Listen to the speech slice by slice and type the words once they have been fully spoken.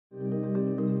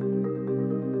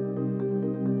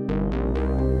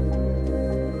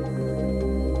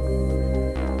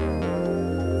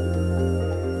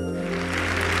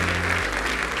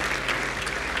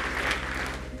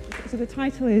the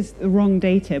title is the wrong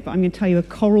data, but I'm going to tell you a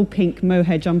coral pink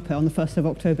mohair jumper on the 1st of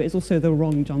October is also the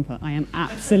wrong jumper. I am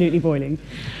absolutely boiling.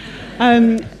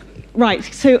 Right,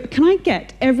 so can I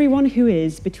get everyone who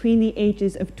is between the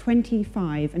ages of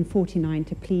 25 and 49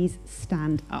 to please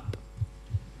stand up?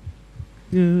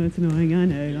 Oh, that's annoying, I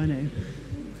know.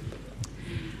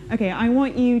 Okay, I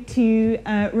want you to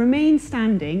remain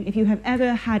standing. If you have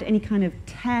ever had any kind of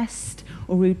test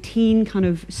or routine kind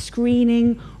of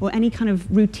screening or any kind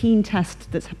of routine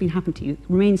test that's been happened to you,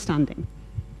 remain standing.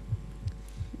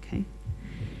 Okay.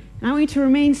 And I want you to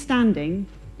remain standing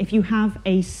if you have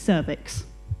a cervix.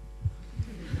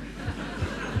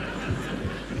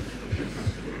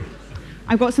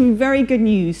 I've got some very good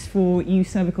news for you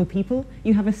cervical people.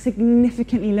 You have a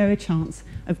significantly lower chance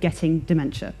of getting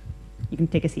dementia. You can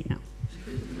take a seat now.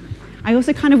 I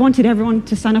also kind of wanted everyone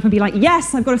to stand up and be like,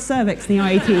 yes, I've got a cervix in the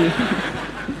IAT.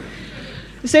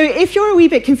 So if you're a wee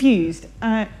bit confused,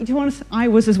 to be honest, I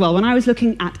was as well. When I was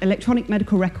looking at electronic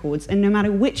medical records, and no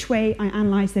matter which way I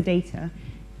analysed the data,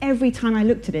 every time I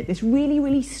looked at it, this really,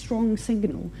 really strong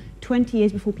signal 20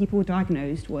 years before people were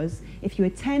diagnosed was, if you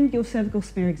attend your cervical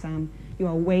smear exam, you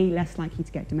are way less likely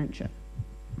to get dementia.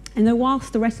 And though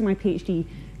whilst the rest of my PhD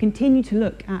continued to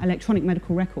look at electronic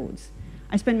medical records,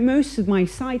 I spent most of my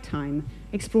side time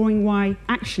exploring why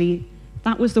actually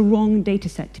that was the wrong data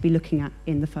set to be looking at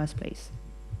in the first place.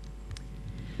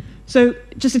 So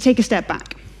just to take a step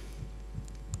back.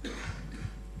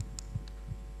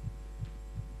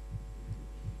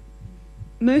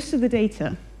 Most of the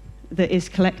data that is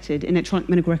collected in electronic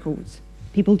medical records,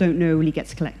 people don't know really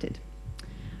gets collected.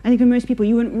 I think for most people,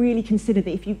 you wouldn't really consider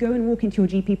that if you go and walk into your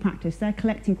GP practice, they're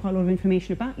collecting quite a lot of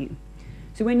information about you.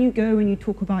 So when you go and you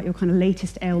talk about your kind of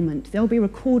latest ailment, they'll be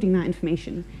recording that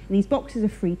information in these boxes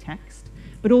of free text,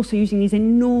 but also using these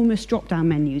enormous drop-down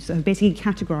menus that have basically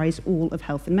categorized all of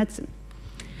health and medicine.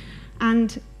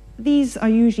 And these are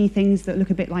usually things that look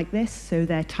a bit like this. So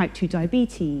they're type 2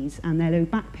 diabetes, and they're low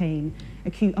back pain,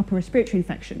 acute upper respiratory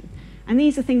infection. And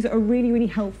these are things that are really, really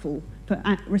helpful for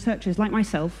researchers like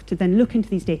myself to then look into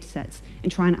these data sets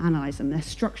and try and analyze them. They're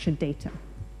structured data.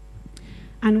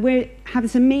 And we have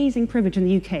this amazing privilege in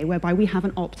the UK whereby we have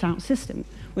an opt-out system,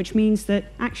 which means that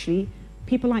actually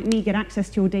people like me get access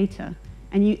to your data,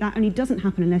 and that only doesn't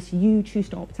happen unless you choose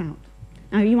to opt out.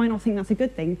 Now, you might not think that's a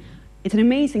good thing. It's an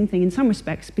amazing thing in some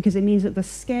respects because it means that the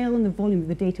scale and the volume of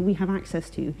the data we have access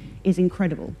to is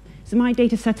incredible. So my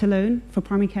data set alone for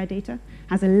primary care data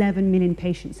has 11 million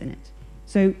patients in it.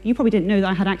 So you probably didn't know that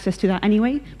I had access to that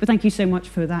anyway, but thank you so much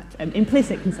for that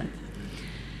implicit consent.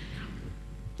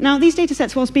 Now, these data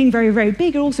sets, whilst being very, very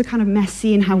big, are also kind of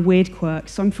messy and have weird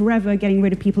quirks. So I'm forever getting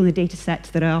rid of people in the data set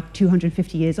that are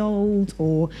 250 years old,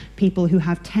 or people who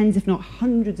have tens, if not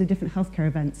hundreds, of different healthcare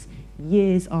events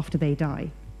years after they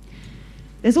die.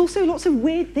 There's also lots of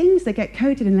weird things that get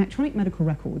coded in electronic medical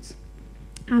records.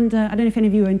 And I don't know if any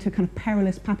of you are into kind of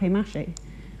perilous papier-mâché,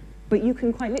 but you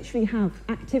can quite literally have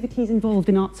activities involved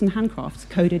in arts and handcrafts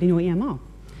coded in your EMR.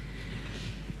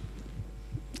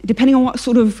 Depending on what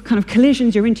sort of kind of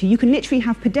collisions you're into, you can literally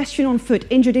have pedestrian on foot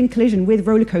injured in collision with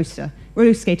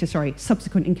roller skater,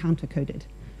 subsequent encounter coded.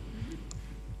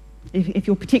 If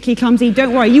you're particularly clumsy,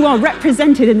 don't worry, you are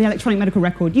represented in the electronic medical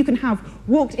record. You can have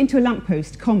walked into a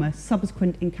lamppost,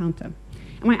 subsequent encounter.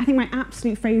 And I think my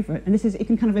absolute favorite, and this is, you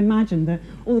can kind of imagine that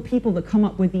all the people that come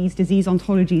up with these disease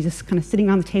ontologies are kind of sitting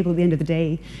around the table at the end of the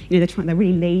day. You know, they're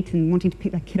really late and wanting to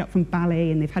pick their kid up from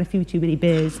ballet, and they've had a few too many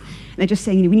beers. And they're just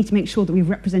saying, you know, we need to make sure that we've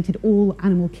represented all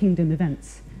animal kingdom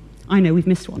events. I know, we've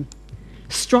missed one.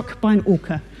 Struck by an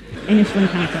orca, initial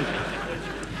encounter.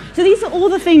 So these are all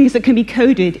the things that can be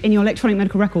coded in your electronic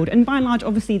medical record. And by and large,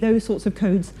 obviously, those sorts of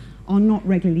codes are not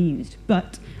regularly used.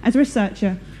 But as a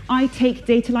researcher, I take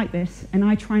data like this, and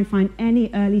I try and find any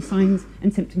early signs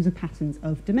and symptoms and patterns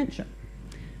of dementia.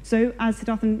 So as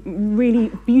Siddharthan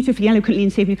really beautifully, eloquently,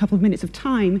 and saved me a couple of minutes of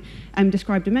time,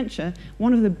 described dementia,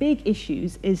 one of the big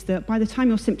issues is that by the time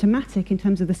you're symptomatic in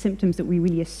terms of the symptoms that we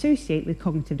really associate with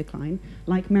cognitive decline,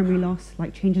 like memory loss,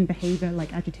 like change in behavior,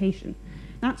 like agitation,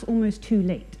 that's almost too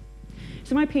late.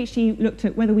 So my PhD looked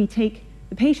at whether we take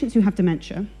the patients who have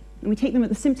dementia, and we take them at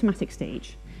the symptomatic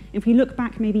stage. If we look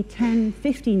back maybe 10,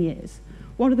 15 years,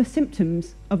 what are the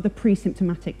symptoms of the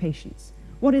pre-symptomatic patients?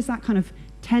 What is that kind of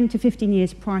 10 to 15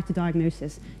 years prior to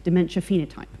diagnosis dementia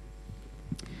phenotype?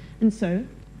 And so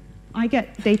I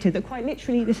get data that quite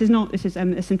literally, this is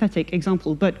a synthetic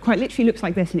example, but quite literally looks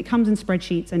like this, and it comes in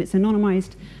spreadsheets, and it's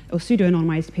anonymized or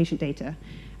pseudo-anonymized patient data.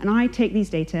 And I take these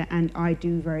data and I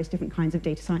do various different kinds of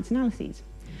data science analyses.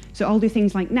 So I'll do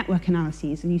things like network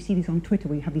analyses, and you see these on Twitter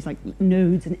where you have these like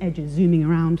nodes and edges zooming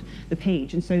around the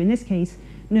page. And so in this case,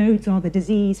 nodes are the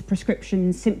disease,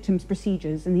 prescriptions, symptoms,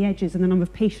 procedures, and the edges and the number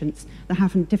of patients that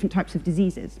have different types of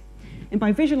diseases. And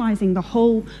by visualizing the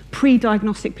whole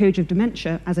pre-diagnostic period of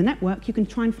dementia as a network, you can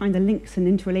try and find the links and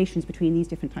interrelations between these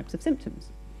different types of symptoms.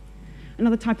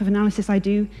 Another type of analysis I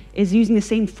do is using the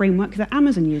same framework that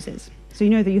Amazon uses. So you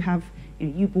know that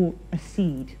you bought a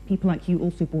seed. People like you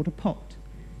also bought a pot.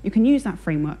 You can use that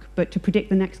framework, but to predict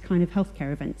the next kind of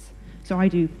healthcare events. So I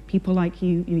do, people like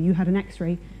you had an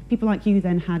X-ray. People like you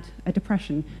then had a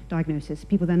depression diagnosis.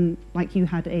 People then like you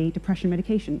had a depression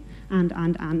medication, and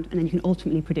then you can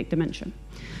ultimately predict dementia.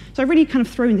 So I really kind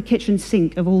of throw in the kitchen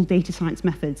sink of all data science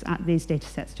methods at these data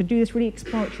sets to do this really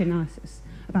exploratory analysis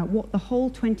about what the whole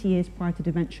 20 years prior to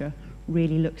dementia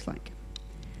really looks like.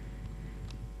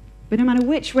 But no matter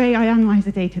which way I analyze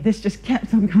the data, this just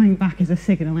kept on coming back as a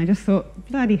signal. I just thought,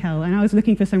 bloody hell. And I was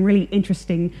looking for some really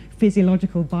interesting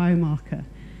physiological biomarker.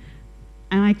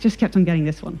 And I just kept on getting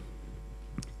this one.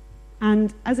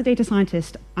 And as a data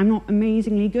scientist, I'm not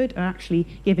amazingly good at actually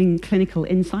giving clinical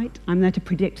insight. I'm there to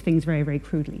predict things very, very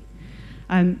crudely.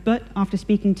 But after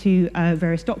speaking to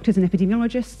various doctors and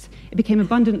epidemiologists, it became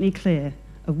abundantly clear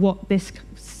of what this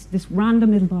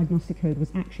random little diagnostic code was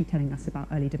actually telling us about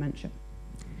early dementia.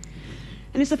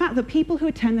 And it's the fact that people who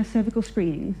attend their cervical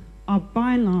screenings are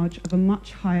by and large of a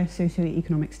much higher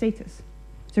socioeconomic status.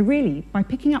 So really, by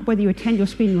picking up whether you attend your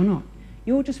screening or not,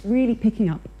 you're just really picking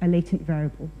up a latent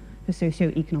variable for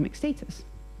socioeconomic status.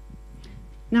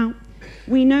 Now,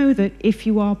 we know that if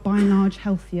you are by and large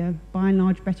healthier, by and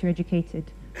large better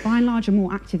educated, by and large a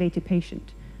more activated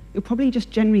patient, you're probably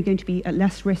just generally going to be at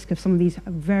less risk of some of these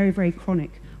very, very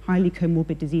chronic, highly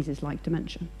comorbid diseases like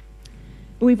dementia.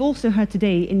 But we've also heard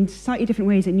today in slightly different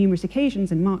ways at numerous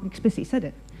occasions, and Mark explicitly said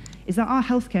it, is that our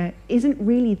healthcare isn't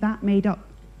really that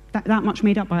much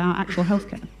made up by our actual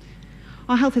healthcare.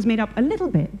 Our health is made up a little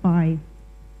bit by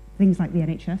things like the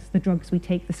NHS, the drugs we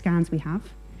take, the scans we have.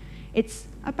 It's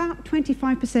about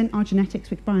 25% our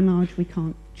genetics, which by and large we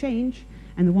can't change,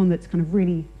 and the one that's kind of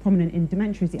really prominent in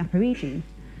dementia is the ApoE gene.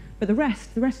 But the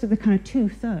rest of the kind of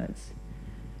 2/3,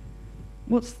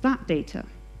 what's that data?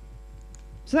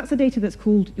 So that's the data that's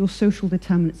called your social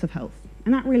determinants of health.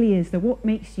 And that really is that what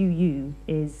makes you you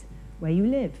is where you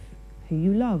live, who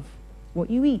you love, what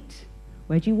you eat,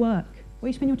 where do you work, what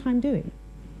you spend your time doing.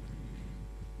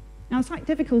 Now, the slight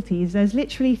difficulty is there's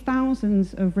literally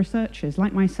thousands of researchers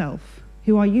like myself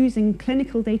who are using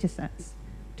clinical data sets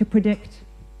to predict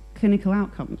clinical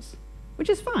outcomes, which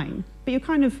is fine, but you're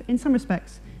kind of, in some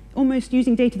respects, almost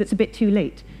using data that's a bit too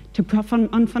late to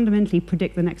fundamentally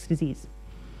predict the next disease.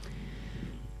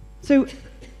 So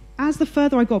as the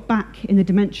further I got back in the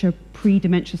dementia,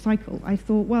 pre-dementia cycle, I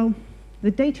thought, well,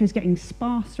 the data is getting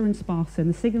sparser and sparser, and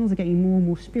the signals are getting more and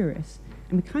more spurious,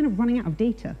 and we're kind of running out of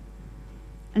data.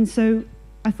 And so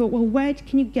I thought, well, where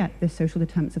can you get this social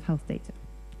determinants of health data?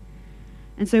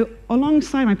 And so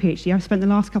alongside my PhD, I've spent the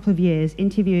last couple of years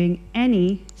interviewing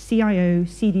any CIO,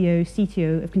 CDO,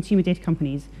 CTO of consumer data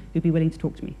companies who'd be willing to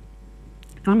talk to me.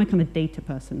 I'm a kind of data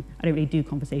person. I don't really do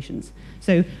conversations.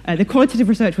 So the qualitative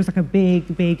research was like a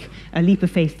big leap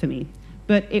of faith for me.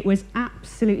 But it was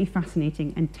absolutely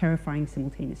fascinating and terrifying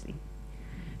simultaneously.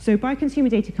 So by consumer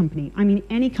data company, I mean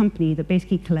any company that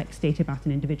basically collects data about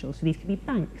an individual. So these could be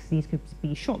banks, these could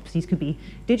be shops, these could be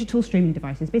digital streaming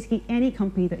devices, basically any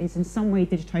company that is in some way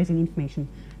digitizing the information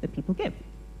that people give.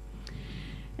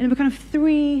 And there were kind of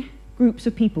three groups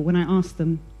of people when I asked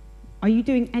them, are you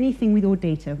doing anything with your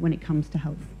data when it comes to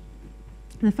health?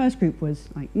 And the first group was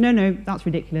like, no, that's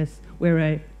ridiculous. We're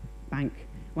a bank.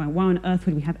 Why on earth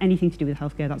would we have anything to do with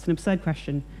healthcare? That's an absurd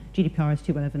question. GDPR is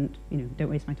too relevant.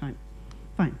 Don't waste my time.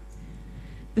 Fine.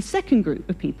 The second group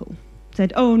of people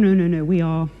said, oh, no, we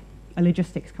are a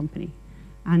logistics company.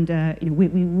 And we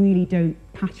really don't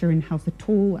patter in health at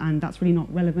all, and that's really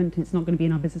not relevant, and it's not going to be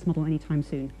in our business model anytime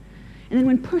soon. And then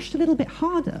when pushed a little bit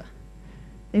harder,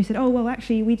 they said, oh, well,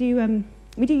 actually, we do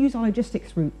use our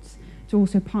logistics routes to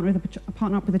also partner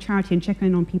up with a charity and check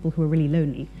in on people who are really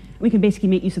lonely. And we can basically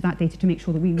make use of that data to make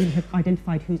sure that we really have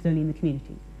identified who's lonely in the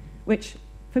community, which,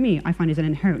 for me, I find is an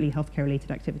inherently healthcare-related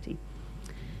activity.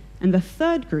 And the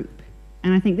third group,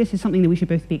 and I think this is something that we should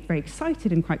both be very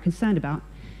excited and quite concerned about,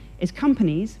 is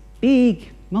companies,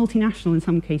 big, multinational in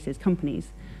some cases, companies,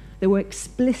 that were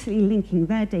explicitly linking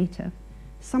their data,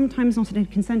 sometimes not in a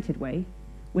consented way,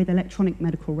 with electronic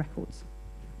medical records,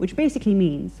 which basically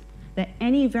means that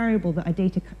any variable that a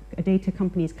data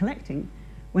company is collecting,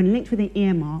 when linked with an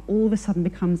EMR, all of a sudden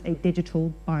becomes a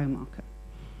digital biomarker.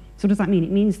 So what does that mean?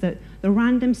 It means that the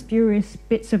random, spurious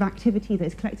bits of activity that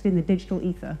is collected in the digital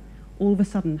ether all of a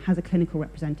sudden has a clinical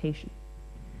representation.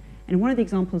 And one of the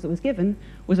examples that was given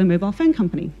was a mobile phone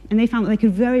company. And they found that they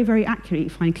could very, very accurately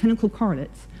find clinical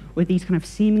correlates with these kind of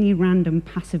seemingly random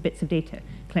passive bits of data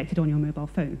collected on your mobile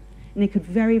phone. And they could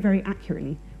very, very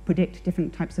accurately predict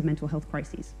different types of mental health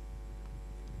crises.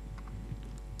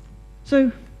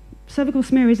 So cervical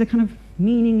smear is a kind of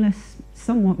meaningless,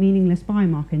 somewhat meaningless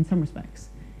biomarker in some respects.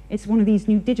 It's one of these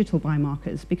new digital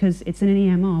biomarkers because it's in an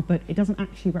EMR, but it doesn't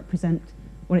actually represent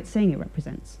what it's saying it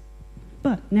represents.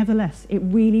 But nevertheless, it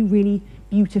really, really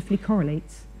beautifully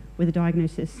correlates with a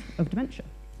diagnosis of dementia.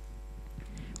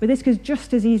 But this could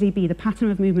just as easily be the pattern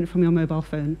of movement from your mobile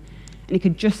phone, and it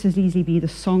could just as easily be the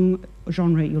song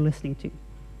genre you're listening to.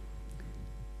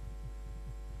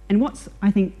 And what's, I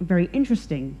think, very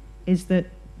interesting is that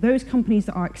those companies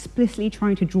that are explicitly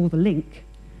trying to draw the link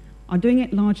are doing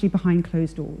it largely behind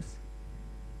closed doors.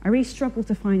 I really struggle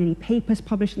to find any papers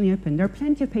published in the open. There are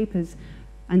plenty of papers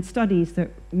and studies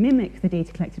that mimic the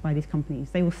data collected by these companies.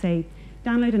 They will say,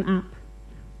 download an app,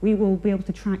 we will be able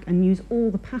to track and use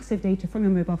all the passive data from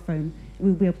your mobile phone, and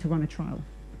we'll be able to run a trial.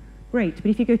 Great, but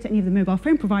if you go to any of the mobile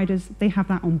phone providers, they have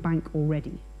that on bank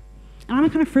already. And I'm a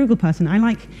kind of frugal person. I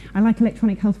like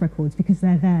electronic health records because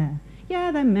they're there.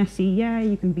 Yeah, they're messy, yeah,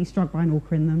 you can be struck by an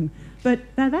orca in them, but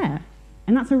they're there.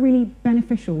 And that's a really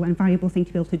beneficial and valuable thing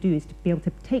to be able to do, is to be able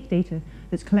to take data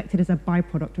that's collected as a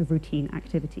byproduct of routine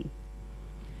activity.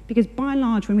 Because by and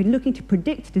large, when we're looking to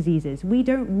predict diseases, we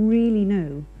don't really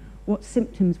know what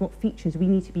symptoms, what features we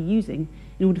need to be using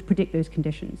in order to predict those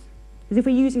conditions. Because if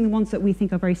we're using the ones that we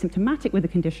think are very symptomatic with the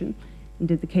condition, in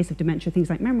the case of dementia, things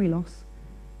like memory loss,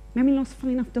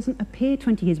 funnily enough, doesn't appear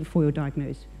 20 years before you're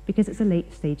diagnosed because it's a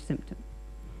late-stage symptom.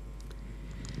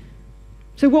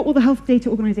 So what will the health data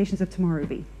organizations of tomorrow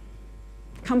be?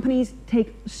 Companies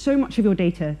take so much of your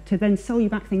data to then sell you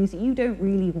back things that you don't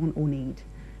really want or need.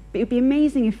 But it would be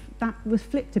amazing if that was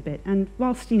flipped a bit, and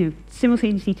whilst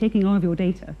simultaneously taking all of your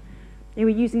data, they were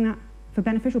using that for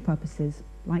beneficial purposes,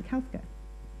 like healthcare.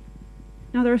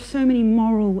 Now, there are so many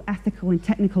moral, ethical, and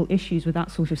technical issues with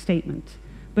that sort of statement,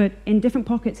 but in different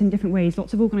pockets, in different ways,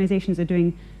 lots of organizations are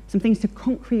doing some things to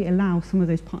concretely allow some of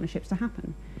those partnerships to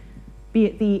happen. Be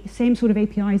it the same sort of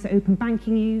APIs that open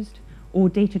banking used, or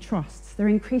data trusts. There are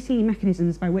increasingly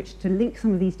mechanisms by which to link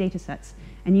some of these data sets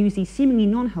and use these seemingly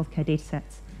non-healthcare data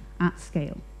sets at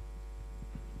scale.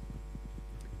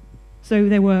 So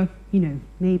there were,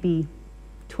 maybe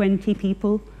 20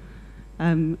 people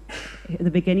at the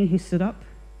beginning who stood up,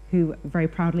 who very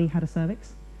proudly had a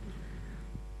cervix.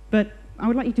 But I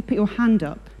would like you to put your hand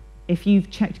up if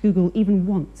you've checked Google even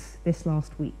once this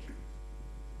last week.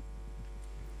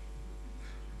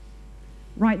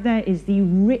 Right there is the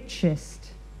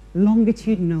richest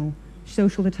longitudinal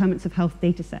social determinants of health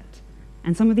data set.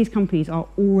 And some of these companies are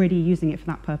already using it for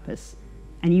that purpose,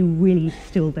 and you really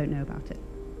still don't know about it.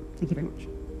 Thank you very much.